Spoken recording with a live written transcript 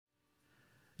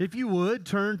If you would,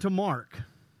 turn to Mark.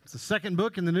 It's the second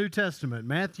book in the New Testament.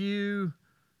 Matthew,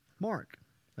 Mark.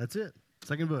 That's it.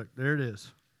 Second book. There it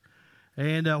is.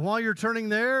 And while you're turning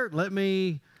there, let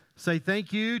me say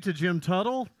thank you to Jim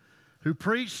Tuttle, who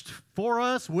preached for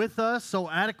us, with us, so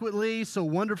adequately, so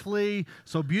wonderfully,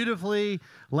 so beautifully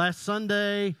last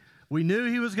Sunday. We knew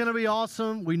he was going to be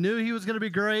awesome. We knew he was going to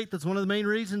be great. That's one of the main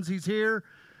reasons he's here.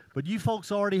 But you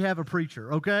folks already have a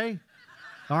preacher, okay?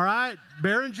 All right?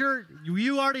 Behringer,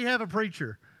 you already have a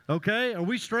preacher, okay? Are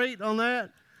we straight on that?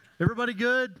 Everybody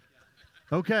good?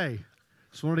 Okay.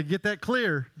 Just wanted to get that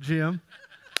clear, Jim.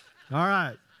 All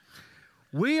right.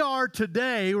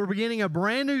 We're beginning a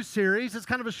brand new series. It's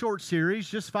kind of a short series,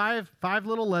 just five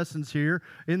little lessons here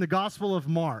in the Gospel of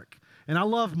Mark. And I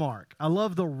love Mark. I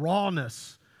love the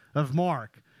rawness of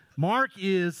Mark. Mark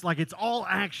is like it's all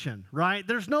action, right?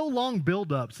 There's no long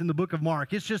build-ups in the book of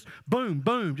Mark. It's just boom,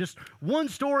 boom, just one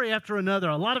story after another,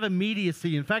 a lot of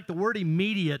immediacy. In fact, the word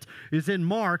immediate is in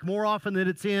Mark more often than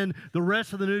it's in the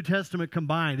rest of the New Testament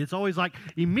combined. It's always like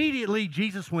immediately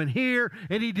Jesus went here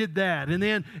and he did that. And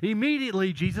then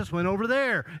immediately Jesus went over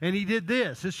there and he did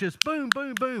this. It's just boom,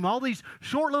 boom, boom. All these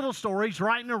short little stories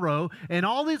right in a row, and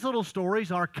all these little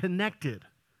stories are connected.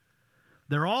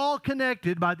 They're all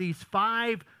connected by these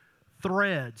five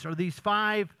threads, or these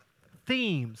five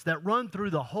themes that run through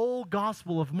the whole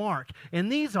Gospel of Mark.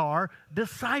 And these are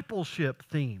discipleship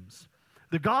themes.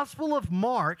 The Gospel of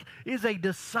Mark is a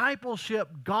discipleship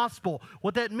gospel.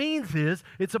 What that means is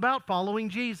it's about following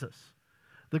Jesus.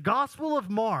 The Gospel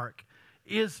of Mark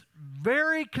is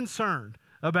very concerned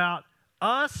about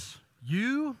us,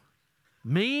 you,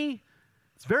 me.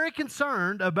 It's very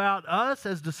concerned about us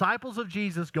as disciples of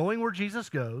Jesus going where Jesus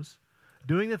goes,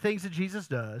 doing the things that Jesus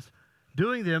does,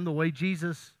 doing them the way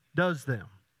Jesus does them.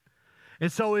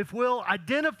 And so if we'll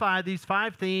identify these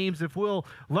five themes, if we'll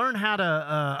learn how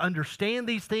to understand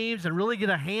these themes and really get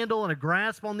a handle and a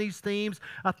grasp on these themes,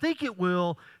 I think it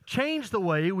will change the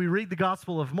way we read the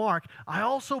Gospel of Mark. I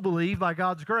also believe, by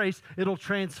God's grace, it'll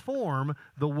transform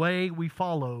the way we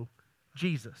follow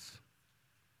Jesus.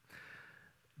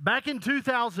 Back in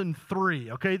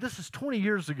 2003, okay, this is 20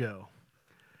 years ago,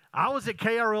 I was at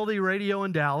KRLD Radio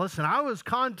in Dallas, and I was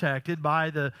contacted by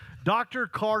the Dr.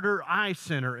 Carter Eye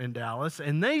Center in Dallas,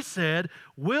 and they said,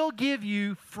 we'll give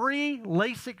you free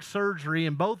LASIK surgery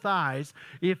in both eyes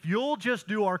if you'll just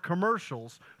do our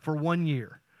commercials for 1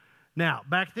 year. Now,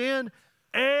 back then,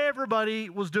 everybody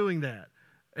was doing that.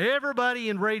 Everybody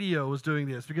in radio was doing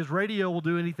this because radio will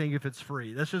do anything if it's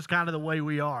free. That's just kind of the way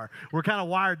we are. We're kind of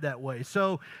wired that way.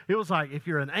 So it was like if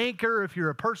you're an anchor, if you're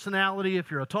a personality, if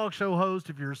you're a talk show host,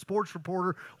 if you're a sports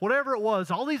reporter, whatever it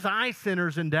was, all these eye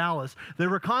centers in Dallas, they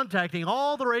were contacting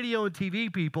all the radio and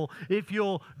TV people. If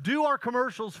you'll do our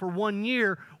commercials for 1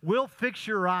 year, we'll fix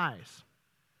your eyes.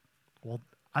 Well,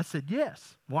 I said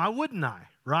yes. Why wouldn't I,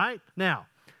 right? Now,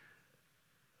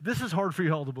 this is hard for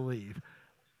you all to believe.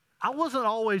 I wasn't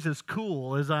always as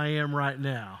cool as I am right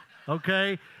now,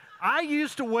 okay? I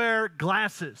used to wear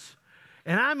glasses,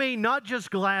 and I mean not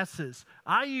just glasses.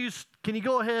 Can you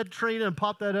go ahead, Trina, and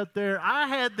pop that up there? I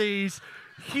had these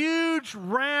huge,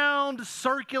 round,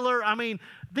 circular,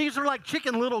 these are like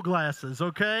Chicken Little glasses,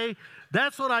 okay?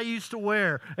 That's what I used to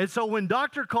wear. And so when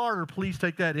Dr. Carter, please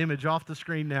take that image off the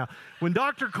screen now. When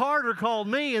Dr. Carter called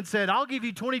me and said, I'll give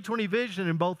you 20/20 vision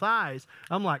in both eyes,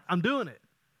 I'm like, I'm doing it.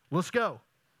 Let's go.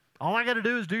 All I got to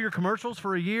do is do your commercials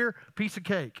for a year, piece of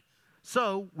cake.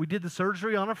 So we did the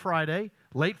surgery on a Friday,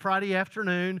 late Friday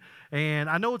afternoon, and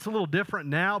I know it's a little different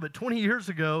now, but 20 years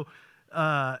ago,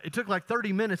 it took like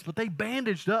 30 minutes, but they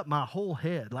bandaged up my whole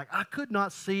head. Like I could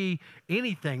not see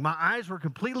anything. My eyes were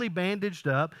completely bandaged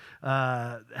up.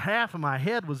 Half of my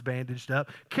head was bandaged up.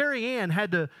 Carrie Ann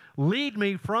had to lead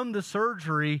me from the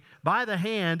surgery by the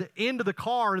hand into the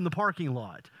car in the parking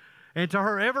lot. And to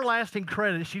her everlasting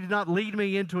credit, she did not lead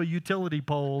me into a utility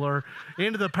pole or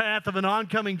into the path of an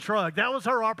oncoming truck. That was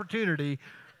her opportunity.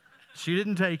 She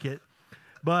didn't take it.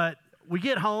 But we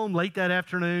get home late that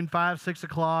afternoon, 5, 6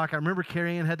 o'clock. I remember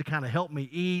Carrie Ann had to kind of help me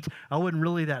eat. I wasn't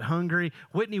really that hungry.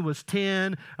 Whitney was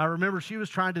 10. I remember she was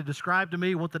trying to describe to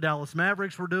me what the Dallas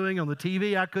Mavericks were doing on the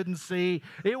TV I couldn't see.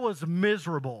 It was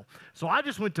miserable. So I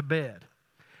just went to bed.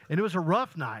 And it was a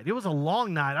rough night. It was a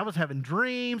long night. I was having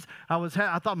dreams. I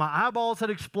thought my eyeballs had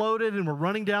exploded and were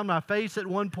running down my face at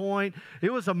one point.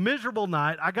 It was a miserable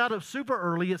night. I got up super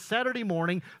early. It's Saturday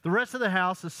morning. The rest of the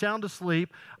house is sound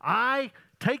asleep. I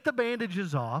take the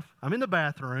bandages off. I'm in the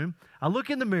bathroom. I look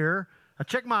in the mirror. I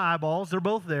check my eyeballs. They're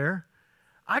both there.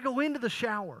 I go into the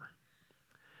shower.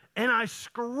 And I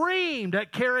screamed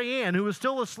at Carrie Ann, who was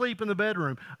still asleep in the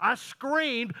bedroom. I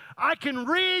screamed, I can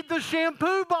read the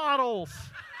shampoo bottles.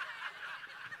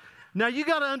 Now, you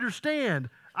got to understand,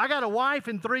 I got a wife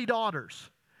and 3 daughters.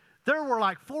 There were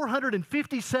like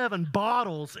 457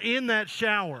 bottles in that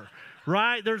shower,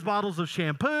 right? There's bottles of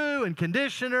shampoo and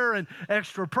conditioner and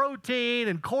extra protein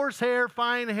and coarse hair,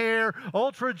 fine hair,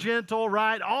 ultra gentle,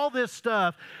 right? All this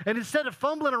stuff. And instead of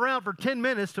fumbling around for 10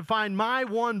 minutes to find my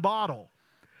one bottle,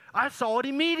 I saw it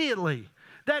immediately.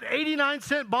 That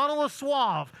 89-cent bottle of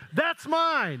Suave, that's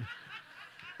mine.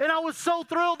 And I was so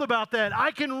thrilled about that. I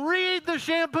can read the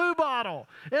shampoo bottle.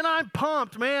 And I'm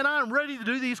pumped, man. I'm ready to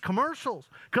do these commercials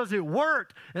because it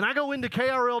worked. And I go into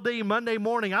KRLD Monday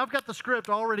morning. I've got the script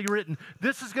already written.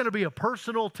 This is going to be a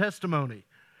personal testimony.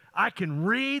 I can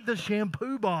read the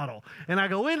shampoo bottle. And I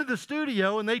go into the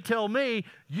studio and they tell me,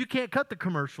 you can't cut the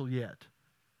commercial yet.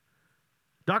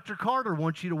 Dr. Carter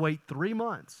wants you to wait 3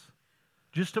 months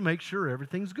just to make sure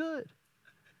everything's good.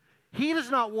 He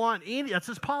does not want that's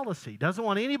his policy, doesn't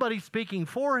want anybody speaking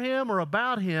for him or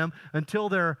about him until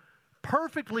they're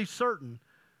perfectly certain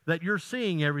that you're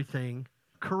seeing everything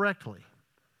correctly.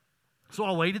 So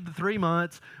I waited the 3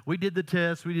 months. We did the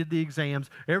tests. We did the exams.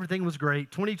 Everything was great.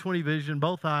 20/20 vision,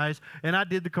 both eyes. And I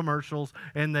did the commercials,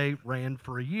 and they ran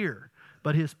for a year.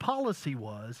 But his policy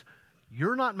was,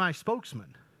 you're not my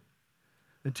spokesman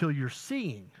until you're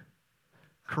seeing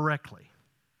correctly.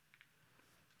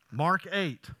 Mark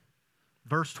 8.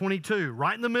 Verse 22,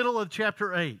 right in the middle of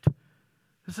chapter 8.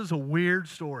 This is a weird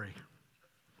story.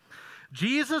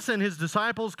 Jesus and his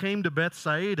disciples came to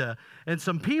Bethsaida, and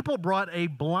some people brought a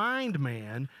blind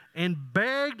man and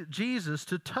begged Jesus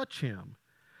to touch him.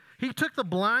 He took the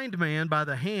blind man by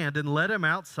the hand and led him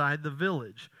outside the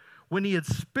village. When he had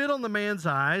spit on the man's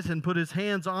eyes and put his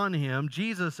hands on him,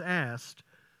 Jesus asked,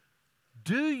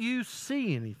 "Do you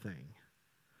see anything?"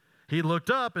 He looked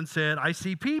up and said, "I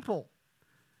see people.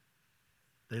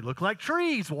 They look like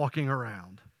trees walking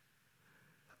around."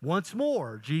 Once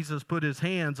more, Jesus put his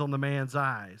hands on the man's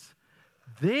eyes.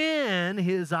 Then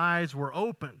his eyes were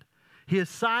opened. His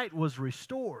sight was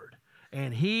restored,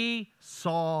 and he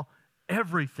saw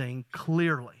everything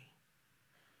clearly.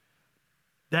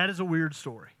 That is a weird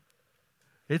story.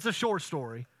 It's a short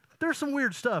story. There's some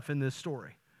weird stuff in this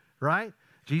story, right?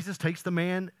 Jesus takes the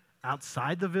man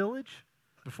outside the village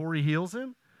before he heals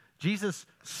him. Jesus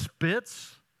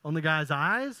spits on the guy's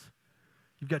eyes.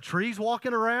 You've got trees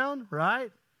walking around,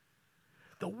 right?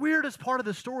 The weirdest part of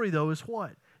the story, though, is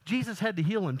what? Jesus had to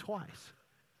heal him twice,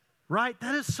 right?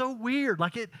 That is so weird.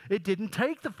 Like it didn't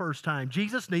take the first time.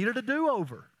 Jesus needed a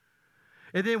do-over.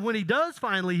 And then when he does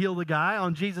finally heal the guy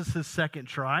on Jesus' second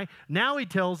try, now he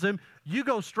tells him, you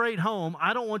go straight home.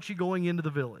 I don't want you going into the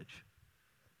village.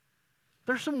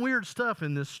 There's some weird stuff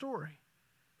in this story.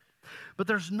 But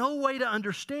there's no way to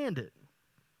understand it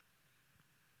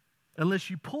unless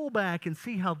you pull back and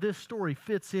see how this story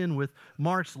fits in with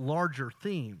Mark's larger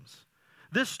themes.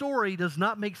 This story does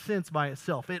not make sense by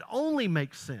itself. It only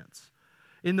makes sense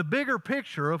in the bigger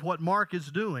picture of what Mark is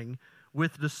doing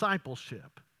with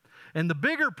discipleship. And the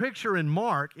bigger picture in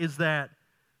Mark is that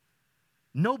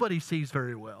nobody sees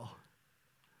very well.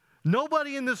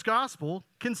 Nobody in this gospel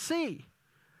can see.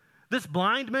 This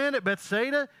blind man at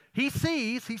Bethsaida, he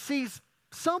sees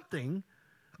something,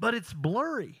 but it's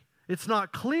blurry. It's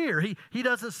not clear. He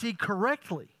doesn't see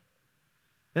correctly.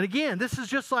 And again, this is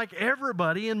just like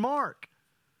everybody in Mark.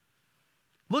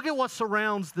 Look at what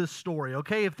surrounds this story,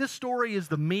 okay? If this story is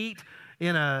the meat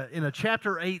in a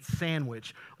chapter 8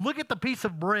 sandwich, look at the piece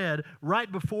of bread right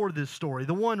before this story,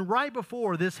 the one right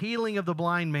before this healing of the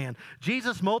blind man.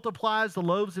 Jesus multiplies the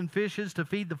loaves and fishes to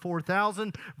feed the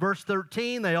 4,000. Verse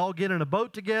 13, they all get in a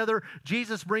boat together.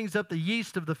 Jesus brings up the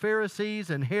yeast of the Pharisees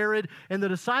and Herod, and the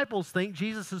disciples think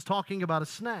Jesus is talking about a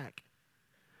snack.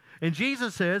 And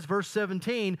Jesus says, verse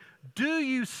 17, "Do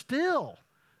you still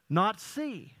not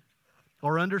see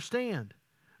or understand?"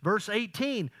 Verse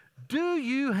 18, "Do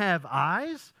you have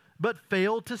eyes but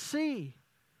fail to see?"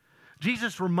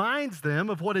 Jesus reminds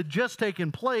them of what had just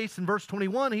taken place. In verse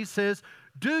 21, he says,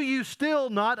 "Do you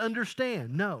still not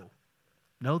understand?" No,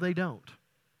 they don't.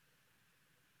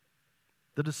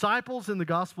 The disciples in the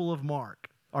Gospel of Mark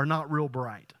are not real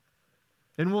bright.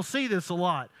 And we'll see this a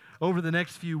lot over the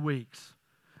next few weeks.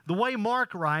 The way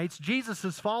Mark writes,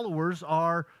 Jesus' followers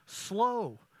are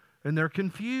slow and they're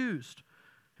confused.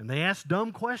 And they ask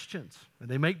dumb questions, and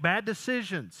they make bad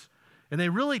decisions, and they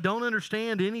really don't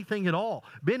understand anything at all.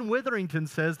 Ben Witherington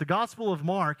says the Gospel of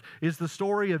Mark is the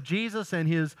story of Jesus and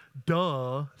his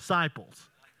disciples.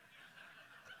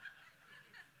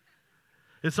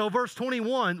 And so verse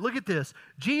 21, look at this.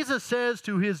 Jesus says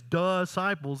to his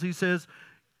disciples, he says,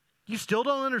 "You still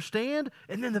don't understand?"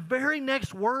 And then the very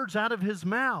next words out of his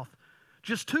mouth,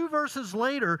 Just 2 verses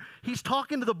later, he's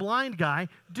talking to the blind guy.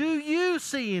 Do you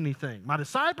see anything? My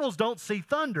disciples don't see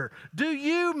thunder. Do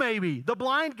you maybe, the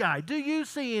blind guy, do you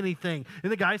see anything?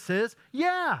 And the guy says,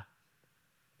 yeah.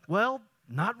 Well,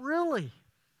 not really.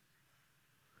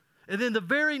 And then the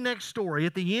very next story,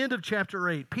 at the end of chapter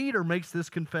 8, Peter makes this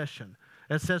confession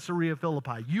at Caesarea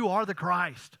Philippi. You are the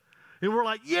Christ. And we're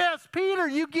like, yes, Peter,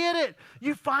 you get it.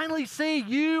 You finally see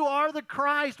you are the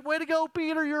Christ. Way to go,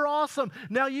 Peter, you're awesome.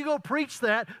 Now you go preach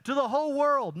that to the whole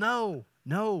world. No,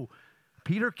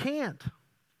 Peter can't,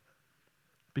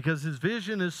 because his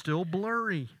vision is still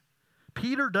blurry.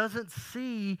 Peter doesn't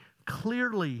see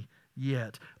clearly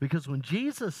yet, because when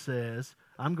Jesus says,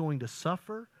 I'm going to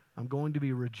suffer, I'm going to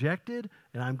be rejected,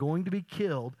 and I'm going to be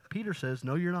killed, Peter says,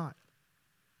 no, you're not.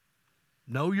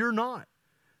 No, you're not.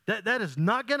 That is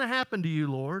not going to happen to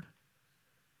you, Lord.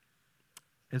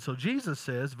 And so Jesus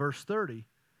says, verse 30,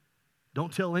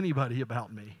 don't tell anybody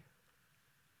about me.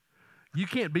 You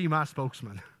can't be my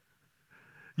spokesman.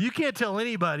 You can't tell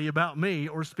anybody about me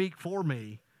or speak for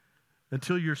me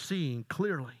until you're seeing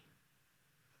clearly.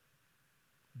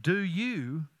 Do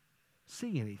you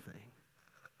see anything?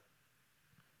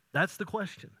 That's the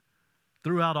question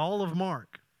throughout all of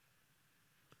Mark.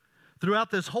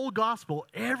 Throughout this whole gospel,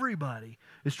 everybody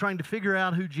is trying to figure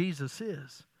out who Jesus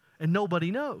is, and nobody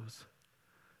knows.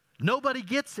 Nobody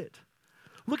gets it.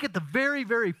 Look at the very,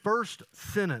 very first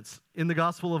sentence in the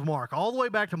Gospel of Mark. All the way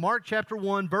back to Mark chapter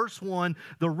 1, verse 1,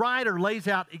 the writer lays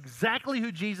out exactly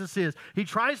who Jesus is. He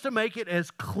tries to make it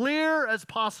as clear as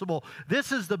possible.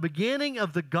 This is the beginning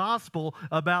of the gospel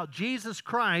about Jesus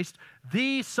Christ,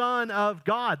 the Son of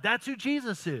God. That's who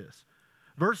Jesus is.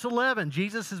 Verse 11,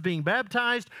 Jesus is being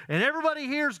baptized, and everybody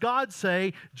hears God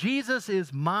say, Jesus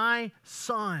is my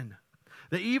Son.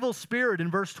 The evil spirit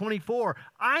in verse 24,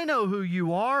 I know who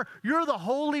you are. You're the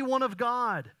Holy One of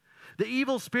God. The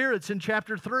evil spirits in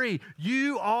chapter 3,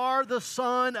 you are the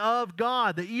Son of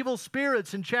God. The evil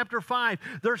spirits in chapter 5,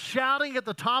 they're shouting at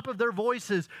the top of their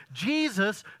voices,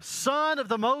 Jesus, Son of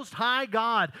the Most High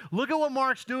God. Look at what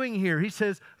Mark's doing here. He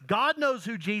says, God knows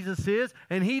who Jesus is,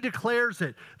 and he declares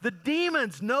it. The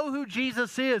demons know who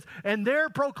Jesus is, and they're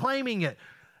proclaiming it.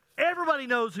 Everybody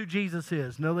knows who Jesus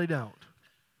is. No, they don't.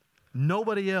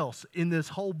 Nobody else in this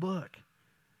whole book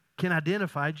can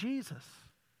identify Jesus.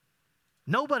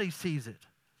 Nobody sees it.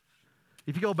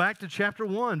 If you go back to chapter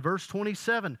 1, verse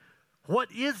 27, what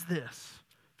is this?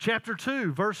 Chapter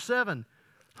 2, verse 7,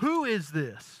 who is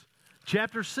this?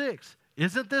 Chapter 6,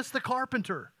 isn't this the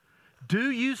carpenter?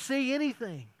 Do you see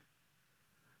anything?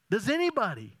 Does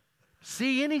anybody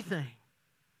see anything?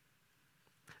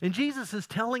 And Jesus is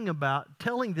telling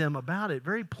them about it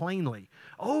very plainly.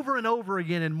 Over and over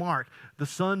again in Mark, the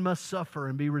Son must suffer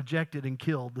and be rejected and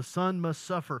killed. The Son must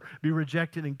suffer, be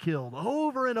rejected and killed.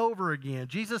 Over and over again.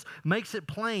 Jesus makes it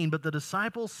plain, but the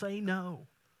disciples say no.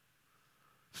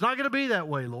 It's not going to be that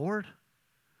way, Lord.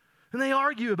 And they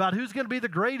argue about who's going to be the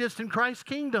greatest in Christ's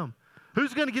kingdom.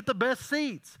 Who's going to get the best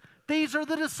seats? These are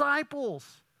the disciples.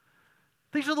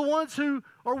 These are the ones who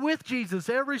are with Jesus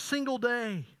every single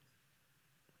day.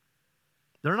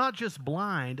 They're not just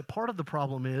blind. Part of the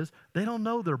problem is they don't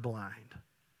know they're blind.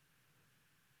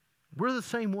 We're the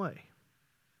same way.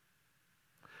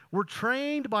 We're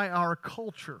trained by our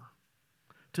culture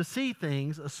to see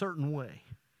things a certain way.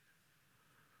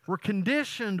 We're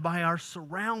conditioned by our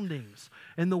surroundings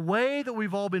and the way that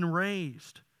we've all been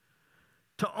raised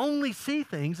to only see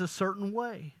things a certain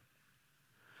way.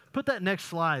 Put that next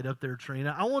slide up there,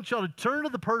 Trina. I want y'all to turn to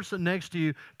the person next to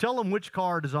you. Tell them which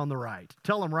card is on the right.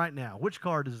 Tell them right now, which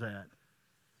card is that?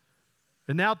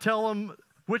 And now tell them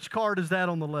which card is that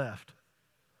on the left.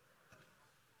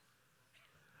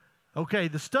 Okay,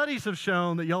 the studies have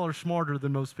shown that y'all are smarter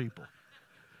than most people.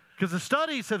 Because the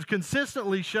studies have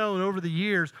consistently shown over the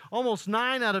years, almost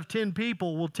 9 out of 10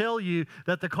 people will tell you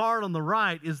that the card on the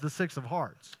right is the 6 of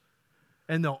hearts.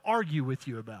 And they'll argue with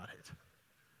you about it.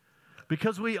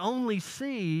 Because we only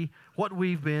see what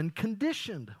we've been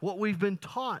conditioned, what we've been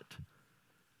taught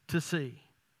to see.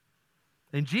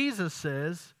 And Jesus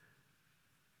says,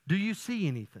 do you see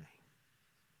anything?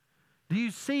 Do you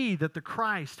see that the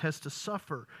Christ has to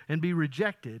suffer and be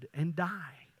rejected and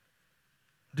die?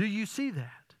 Do you see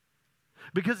that?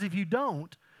 Because if you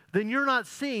don't, then you're not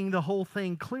seeing the whole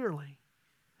thing clearly.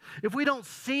 If we don't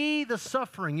see the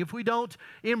suffering, if we don't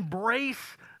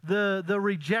embrace the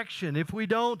rejection, if we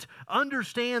don't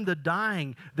understand the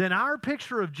dying, then our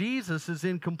picture of Jesus is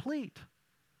incomplete.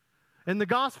 And the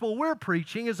gospel we're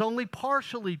preaching is only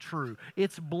partially true.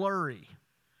 It's blurry.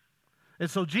 And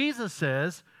so Jesus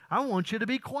says, I want you to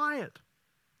be quiet.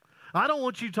 I don't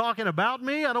want you talking about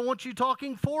me. I don't want you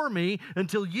talking for me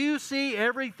until you see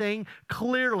everything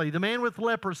clearly. The man with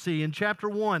leprosy in chapter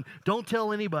 1, don't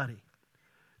tell anybody.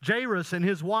 Jairus and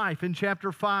his wife in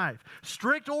chapter 5,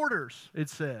 strict orders, it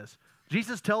says.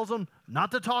 Jesus tells them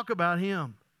not to talk about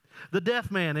him. The deaf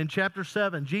man in chapter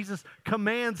 7, Jesus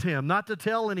commands him not to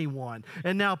tell anyone.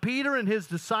 And now Peter and his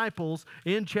disciples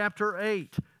in chapter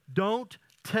 8, don't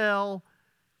tell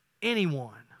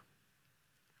anyone.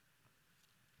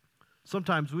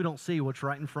 Sometimes we don't see what's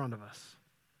right in front of us.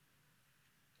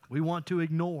 We want to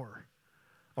ignore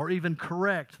or even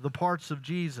correct the parts of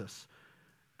Jesus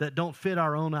that don't fit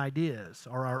our own ideas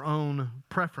or our own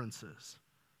preferences,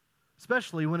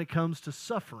 especially when it comes to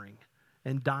suffering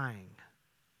and dying.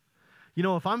 You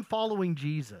know, if I'm following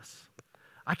Jesus,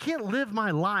 I can't live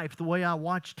my life the way I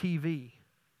watch TV,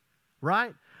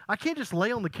 right? I can't just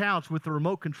lay on the couch with the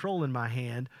remote control in my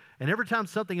hand, and every time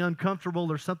something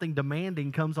uncomfortable or something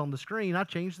demanding comes on the screen, I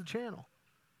change the channel.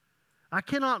 I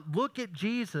cannot look at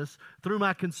Jesus through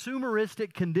my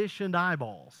consumeristic, conditioned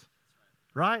eyeballs,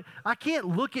 right? I can't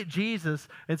look at Jesus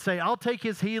and say, I'll take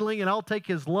his healing and I'll take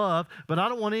his love, but I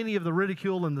don't want any of the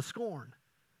ridicule and the scorn.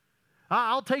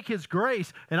 I'll take his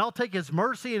grace and I'll take his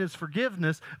mercy and his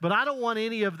forgiveness, but I don't want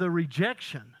any of the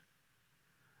rejection.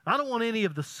 I don't want any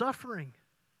of the suffering.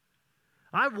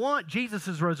 I want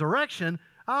Jesus' resurrection.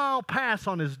 I'll pass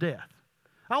on his death.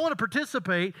 I want to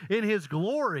participate in his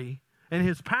glory and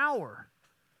his power,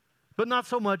 but not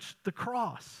so much the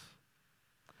cross.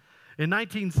 In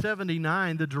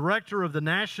 1979, the director of the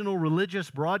National Religious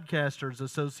Broadcasters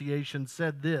Association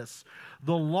said this: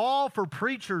 the law for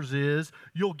preachers is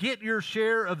you'll get your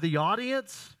share of the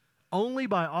audience only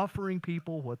by offering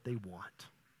people what they want.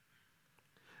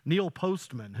 Neil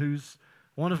Postman, who's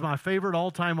one of my favorite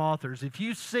all-time authors, if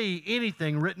you see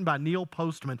anything written by Neil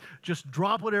Postman, just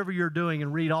drop whatever you're doing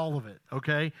and read all of it,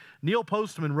 okay? Neil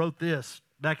Postman wrote this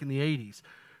back in the 80s.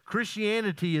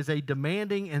 Christianity is a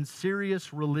demanding and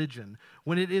serious religion.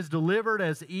 When it is delivered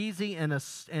as easy and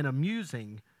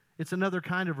amusing, it's another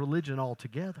kind of religion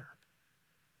altogether.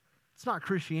 It's not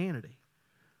Christianity.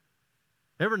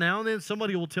 Every now and then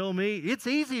somebody will tell me, it's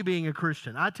easy being a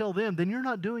Christian. I tell them, then you're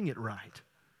not doing it right.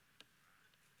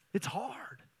 It's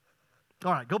hard.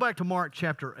 All right, go back to Mark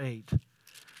chapter 8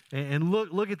 and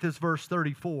look at this verse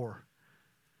 34.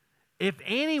 If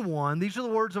anyone, these are the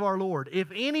words of our Lord, if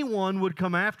anyone would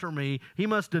come after me, he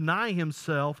must deny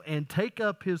himself and take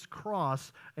up his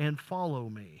cross and follow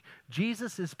me.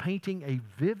 Jesus is painting a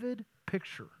vivid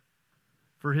picture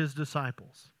for his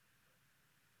disciples.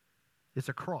 It's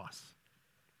a cross.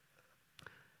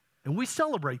 And we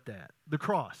celebrate that, the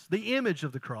cross, the image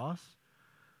of the cross.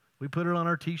 We put it on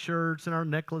our t-shirts and our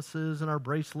necklaces and our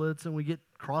bracelets, and we get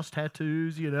cross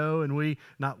tattoos, you know, and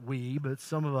but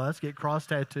some of us get cross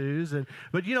tattoos.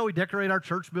 But, you know, we decorate our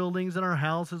church buildings and our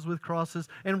houses with crosses,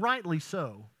 and rightly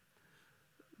so.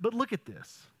 But look at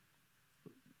this.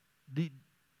 Do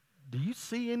you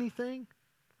see anything?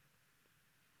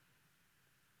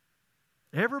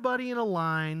 Everybody in a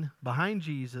line behind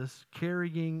Jesus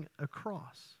carrying a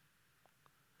cross.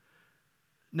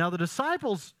 Now, the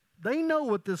disciples, they know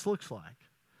what this looks like.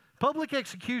 Public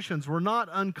executions were not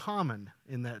uncommon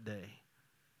in that day.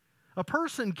 A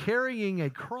person carrying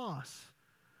a cross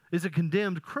is a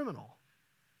condemned criminal.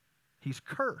 He's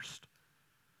cursed.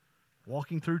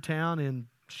 Walking through town in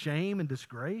shame and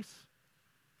disgrace.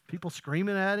 People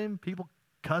screaming at him, people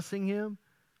cussing him,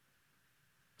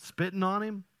 spitting on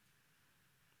him.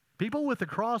 People with the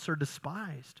cross are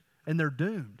despised, and they're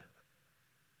doomed.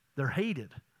 They're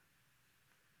hated.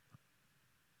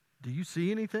 Do you see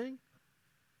anything?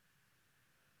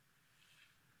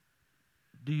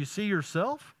 Do you see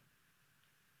yourself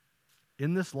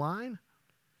in this line?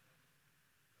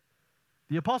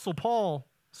 The Apostle Paul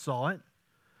saw it,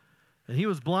 and he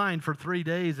was blind for 3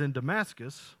 days in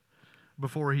Damascus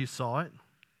before he saw it.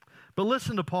 But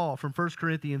listen to Paul from 1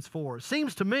 Corinthians 4. It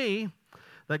seems to me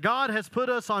that God has put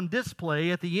us on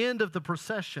display at the end of the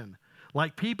procession,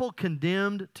 like people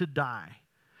condemned to die.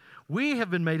 We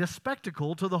have been made a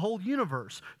spectacle to the whole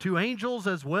universe, to angels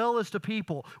as well as to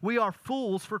people. We are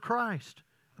fools for Christ.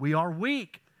 We are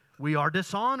weak. We are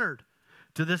dishonored.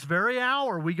 To this very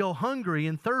hour, we go hungry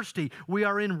and thirsty. We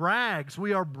are in rags.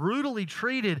 We are brutally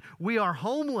treated. We are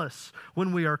homeless.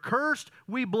 When we are cursed,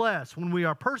 we bless. When we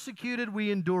are persecuted,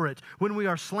 we endure it. When we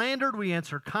are slandered, we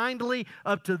answer kindly.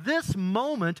 Up to this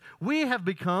moment, we have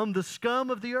become the scum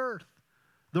of the earth,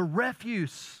 the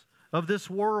refuse of this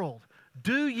world.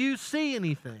 Do you see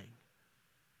anything?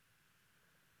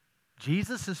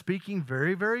 Jesus is speaking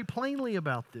very, very plainly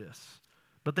about this,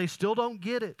 but they still don't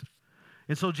get it.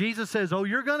 And so Jesus says, oh,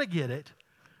 you're going to get it.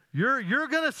 You're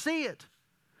going to see it.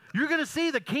 You're going to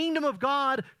see the kingdom of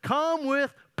God come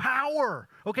with power.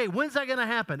 Okay, when's that going to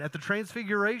happen? At the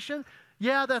transfiguration?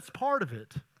 Yeah, that's part of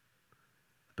it.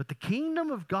 But the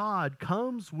kingdom of God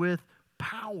comes with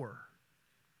power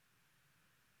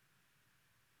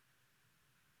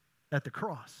at the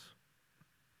cross.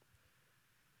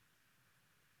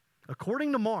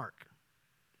 According to Mark,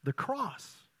 the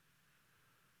cross,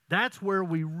 that's where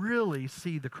we really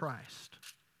see the Christ.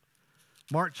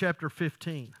 Mark chapter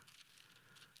 15.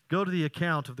 Go to the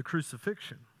account of the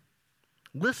crucifixion.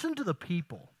 Listen to the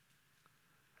people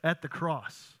at the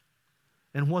cross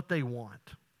and what they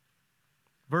want.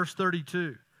 Verse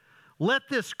 32. Let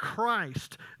this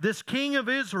Christ, this King of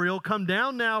Israel, come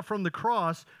down now from the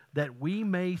cross that we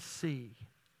may see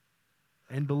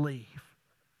and believe.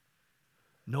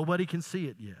 Nobody can see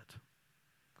it yet.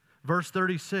 Verse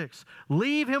 36.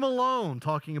 Leave him alone,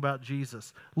 talking about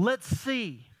Jesus. Let's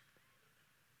see.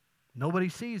 Nobody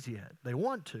sees yet. They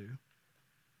want to.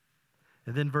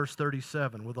 And then verse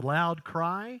 37. With a loud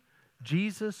cry,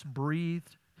 Jesus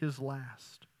breathed his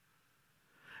last.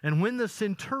 And when the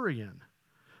centurion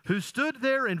who stood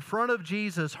there in front of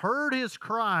Jesus heard his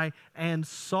cry and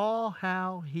saw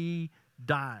how he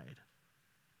died,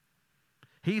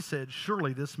 he said,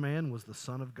 surely this man was the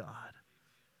Son of God.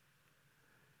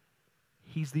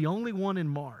 He's the only one in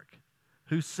Mark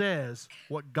who says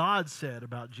what God said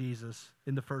about Jesus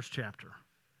in the first chapter.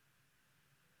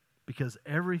 Because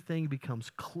everything becomes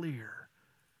clear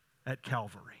at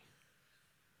Calvary.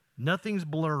 Nothing's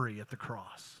blurry at the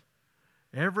cross.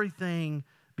 Everything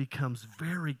becomes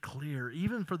very clear,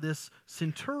 even for this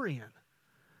centurion,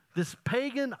 this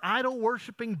pagan,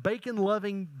 idol-worshiping,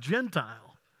 bacon-loving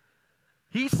Gentile.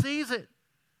 He sees it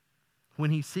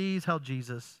when he sees how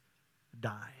Jesus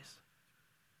dies.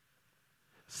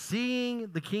 Seeing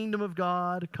the kingdom of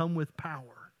God come with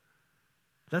power.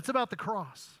 That's about the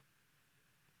cross.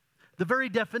 The very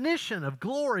definition of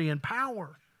glory and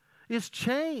power is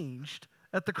changed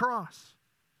at the cross.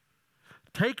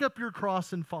 Take up your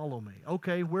cross and follow me.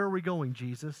 Okay, where are we going,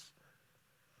 Jesus?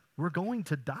 We're going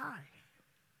to die.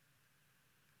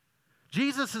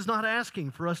 Jesus is not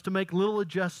asking for us to make little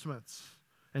adjustments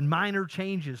and minor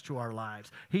changes to our lives.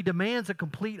 He demands a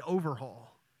complete overhaul.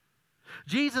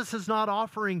 Jesus is not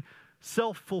offering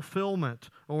self-fulfillment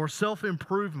or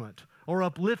self-improvement or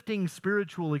uplifting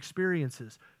spiritual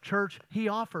experiences. Church, he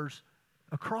offers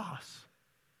a cross.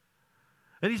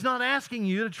 And he's not asking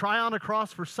you to try on a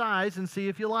cross for size and see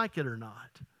if you like it or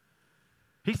not.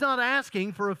 He's not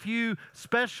asking for a few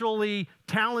specially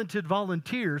talented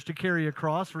volunteers to carry a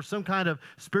cross for some kind of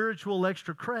spiritual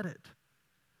extra credit.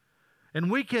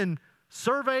 And we can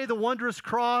survey the wondrous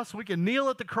cross, we can kneel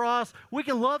at the cross, we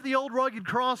can love the old rugged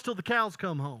cross till the cows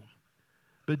come home.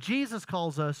 But Jesus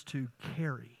calls us to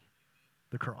carry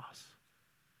the cross.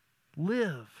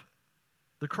 Live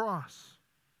the cross.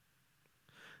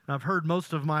 I've heard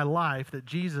most of my life that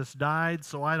Jesus died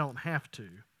so I don't have to.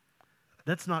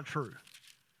 That's not true.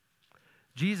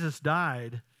 Jesus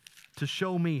died to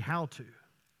show me how to.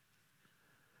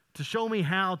 To show me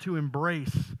how to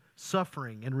embrace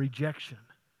suffering and rejection.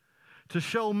 To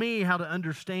show me how to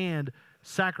understand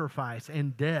sacrifice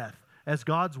and death as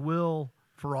God's will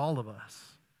for all of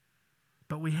us.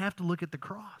 But we have to look at the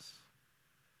cross.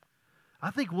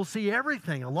 I think we'll see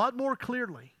everything a lot more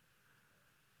clearly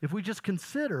if we just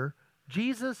consider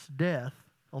Jesus' death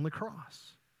on the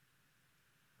cross.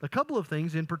 A couple of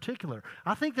things in particular.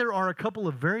 I think there are a couple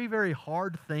of very, very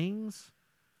hard things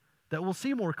that we'll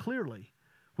see more clearly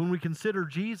when we consider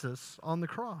Jesus on the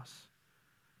cross.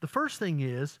 The first thing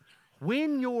is,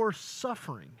 when you're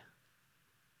suffering,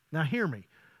 now hear me,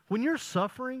 when you're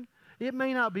suffering, it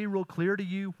may not be real clear to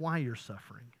you why you're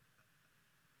suffering.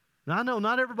 Now I know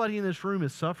not everybody in this room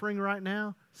is suffering right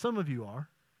now. Some of you are.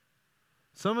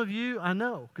 Some of you, I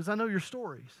know, because I know your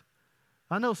stories.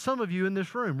 I know some of you in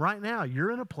this room right now,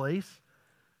 you're in a place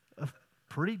of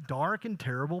pretty dark and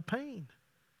terrible pain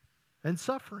and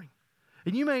suffering.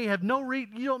 And you may have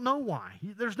you don't know why.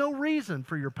 There's no reason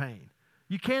for your pain.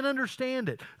 You can't understand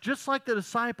it. Just like the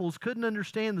disciples couldn't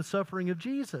understand the suffering of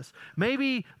Jesus.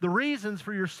 Maybe the reasons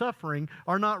for your suffering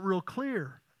are not real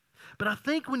clear. But I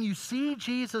think when you see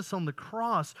Jesus on the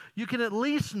cross, you can at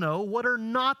least know what are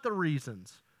not the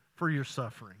reasons for your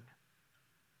suffering.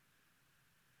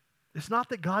 It's not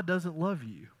that God doesn't love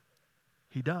you.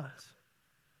 He does.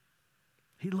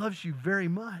 He loves you very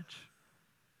much.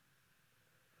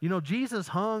 You know, Jesus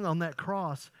hung on that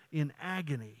cross in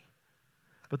agony.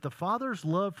 But the Father's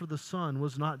love for the Son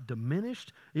was not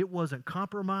diminished. It wasn't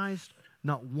compromised,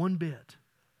 not one bit.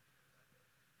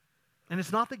 And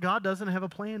it's not that God doesn't have a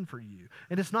plan for you.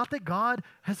 And it's not that God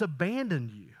has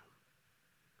abandoned you.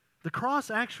 The cross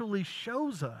actually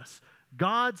shows us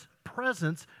God's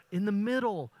presence in the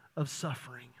middle of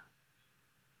suffering.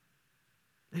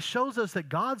 It shows us that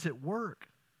God's at work.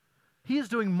 He is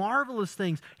doing marvelous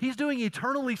things. He's doing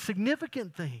eternally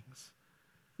significant things,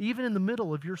 even in the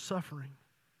middle of your suffering.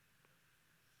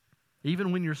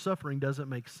 Even when your suffering doesn't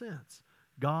make sense,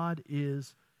 God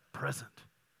is present.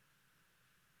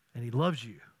 And He loves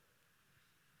you.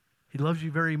 He loves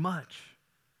you very much.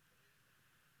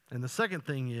 And the second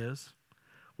thing is,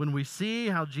 when we see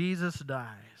how Jesus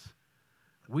dies,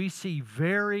 we see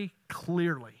very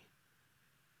clearly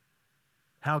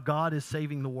how God is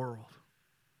saving the world.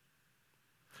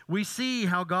 We see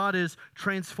how God is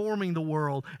transforming the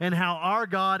world and how our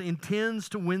God intends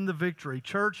to win the victory.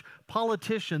 Church,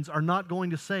 politicians are not going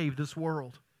to save this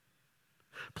world.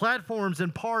 Platforms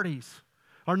and parties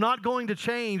are not going to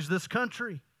change this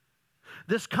country.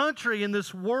 This country and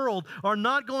this world are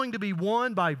not going to be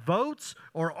won by votes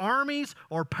or armies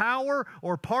or power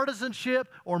or partisanship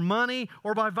or money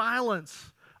or by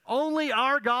violence. Only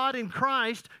our God in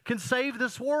Christ can save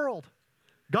this world.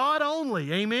 God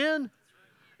only. Amen?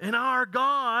 And our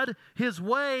God, His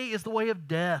way is the way of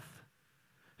death.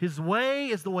 His way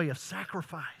is the way of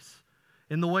sacrifice,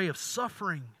 in the way of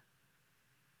suffering.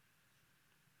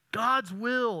 God's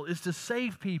will is to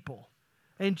save people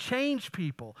and change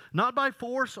people, not by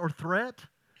force or threat,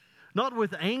 not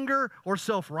with anger or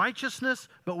self-righteousness,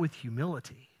 but with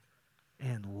humility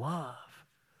and love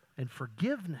and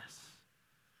forgiveness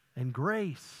and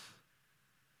grace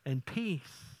and peace.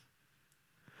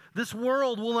 This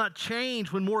world will not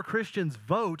change when more Christians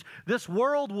vote. This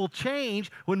world will change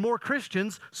when more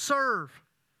Christians serve.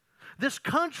 This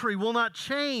country will not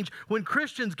change when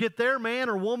Christians get their man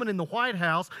or woman in the White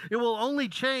House. It will only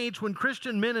change when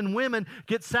Christian men and women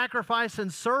get sacrifice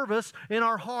and service in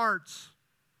our hearts.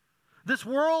 This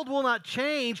world will not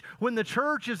change when the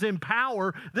church is in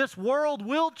power. This world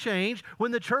will change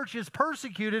when the church is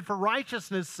persecuted for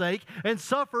righteousness' sake and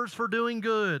suffers for doing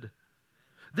good.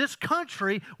 This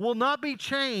country will not be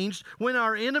changed when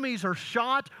our enemies are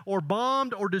shot or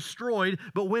bombed or destroyed,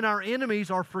 but when our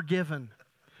enemies are forgiven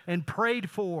and prayed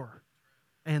for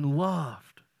and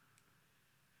loved.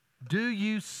 Do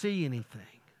you see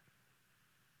anything?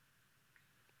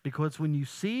 Because when you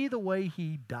see the way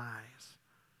He dies,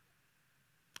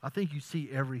 I think you see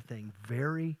everything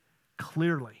very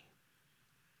clearly.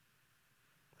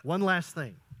 One last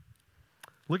thing.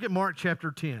 Look at Mark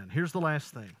chapter 10. Here's the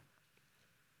last thing.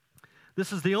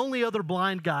 This is the only other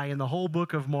blind guy in the whole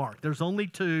book of Mark. There's only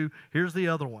two. Here's the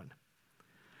other one.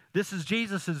 This is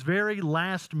Jesus' very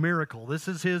last miracle. This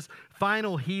is His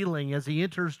final healing as He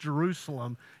enters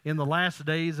Jerusalem in the last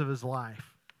days of His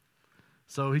life.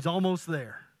 So He's almost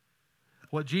there.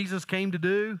 What Jesus came to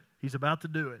do, He's about to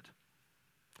do it.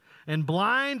 And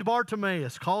blind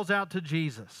Bartimaeus calls out to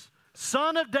Jesus,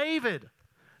 "Son of David."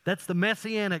 That's the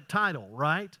messianic title,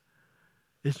 right?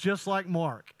 It's just like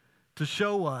Mark, to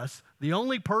show us the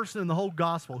only person in the whole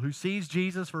gospel who sees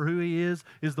Jesus for who He is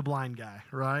the blind guy,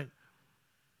 right?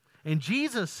 And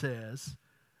Jesus says,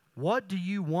 "What do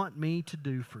you want me to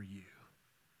do for you?"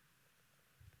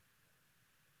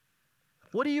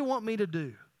 What do you want me to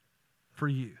do for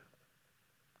you?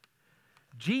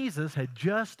 Jesus had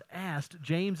just asked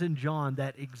James and John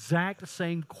that exact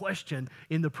same question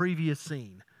in the previous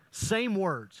scene. Same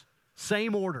words,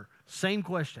 same order, same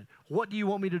question. What do you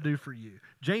want me to do for you?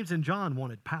 James and John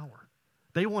wanted power.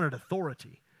 They wanted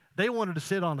authority. They wanted to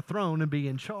sit on a throne and be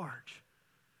in charge.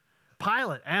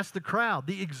 Pilate asked the crowd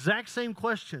the exact same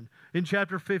question in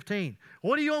chapter 15.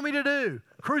 What do you want me to do?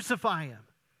 Crucify Him.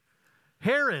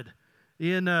 Herod,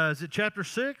 is it chapter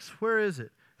 6? Where is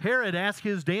it? Herod asked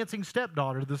his dancing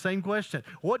stepdaughter the same question.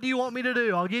 What do you want me to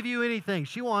do? I'll give you anything.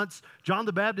 She wants John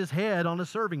the Baptist's head on a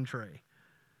serving tray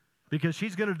because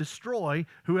she's going to destroy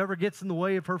whoever gets in the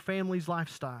way of her family's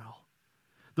lifestyle.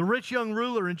 The rich young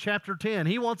ruler in chapter 10,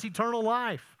 he wants eternal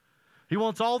life. He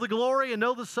wants all the glory and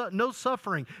no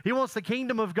suffering. He wants the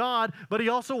kingdom of God, but he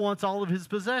also wants all of his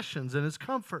possessions and his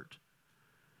comfort.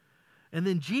 And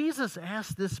then Jesus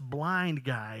asked this blind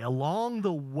guy along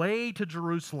the way to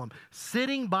Jerusalem,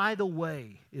 sitting by the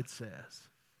way, it says,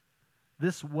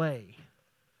 this way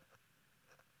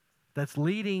that's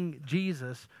leading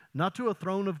Jesus not to a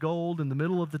throne of gold in the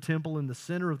middle of the temple in the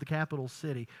center of the capital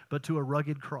city, but to a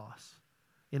rugged cross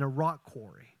in a rock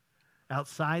quarry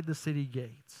outside the city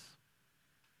gates.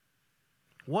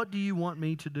 What do you want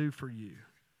me to do for you?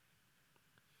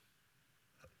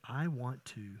 I want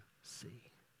to see.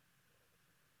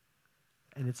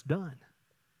 And it's done.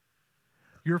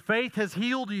 Your faith has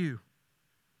healed you.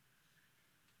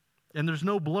 And there's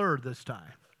no blur this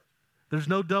time. There's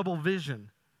no double vision.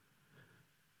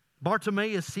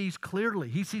 Bartimaeus sees clearly.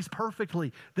 He sees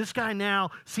perfectly. This guy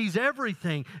now sees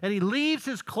everything, and he leaves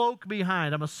his cloak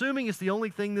behind. I'm assuming it's the only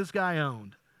thing this guy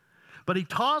owned. But he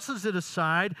tosses it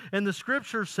aside, and the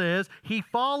scripture says he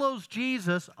follows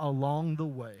Jesus along the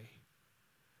way.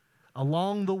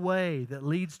 Along the way that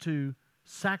leads to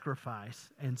sacrifice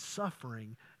and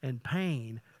suffering and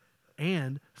pain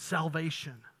and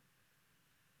salvation.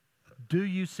 Do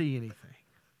you see anything?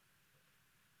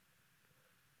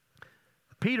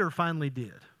 Peter finally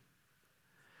did.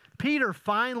 Peter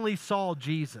finally saw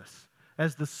Jesus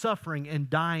as the suffering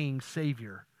and dying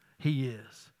Savior he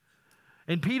is.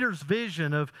 And Peter's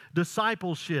vision of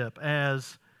discipleship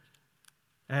as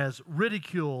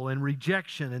ridicule and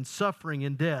rejection and suffering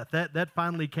and death, that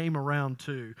finally came around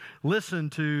too. Listen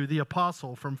to the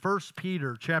apostle from 1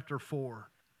 Peter chapter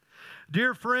 4.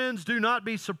 Dear friends, do not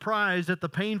be surprised at the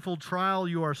painful trial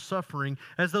you are suffering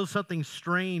as though something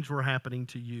strange were happening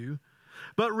to you.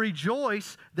 But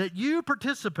rejoice that you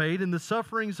participate in the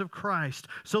sufferings of Christ,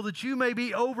 so that you may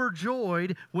be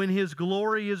overjoyed when His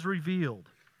glory is revealed.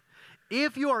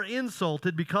 If you are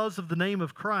insulted because of the name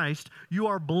of Christ, you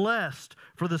are blessed,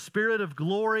 for the Spirit of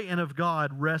glory and of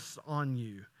God rests on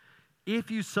you.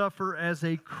 If you suffer as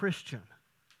a Christian,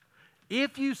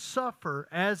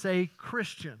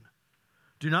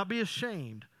 do not be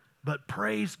ashamed, but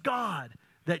praise God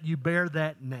that you bear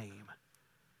that name,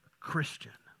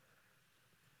 Christian.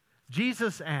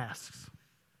 Jesus asks,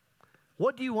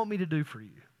 what do you want me to do for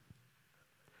you?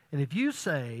 And if you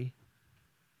say,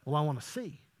 well, I want to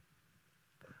see,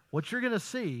 what you're going to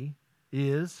see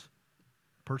is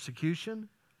persecution,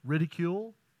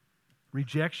 ridicule,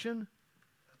 rejection,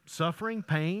 suffering,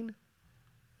 pain,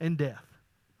 and death.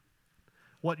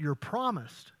 What you're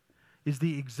promised is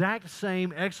the exact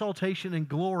same exaltation and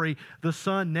glory the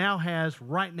Son now has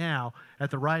right now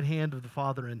at the right hand of the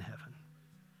Father in heaven.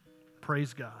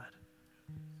 Praise God.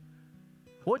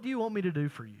 What do you want me to do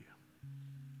for you?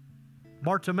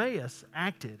 Bartimaeus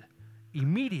acted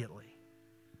immediately.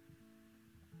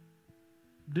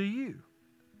 Do you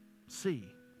see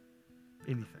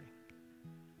anything?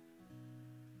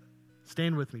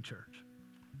 Stand with me, church.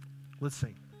 Let's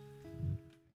sing.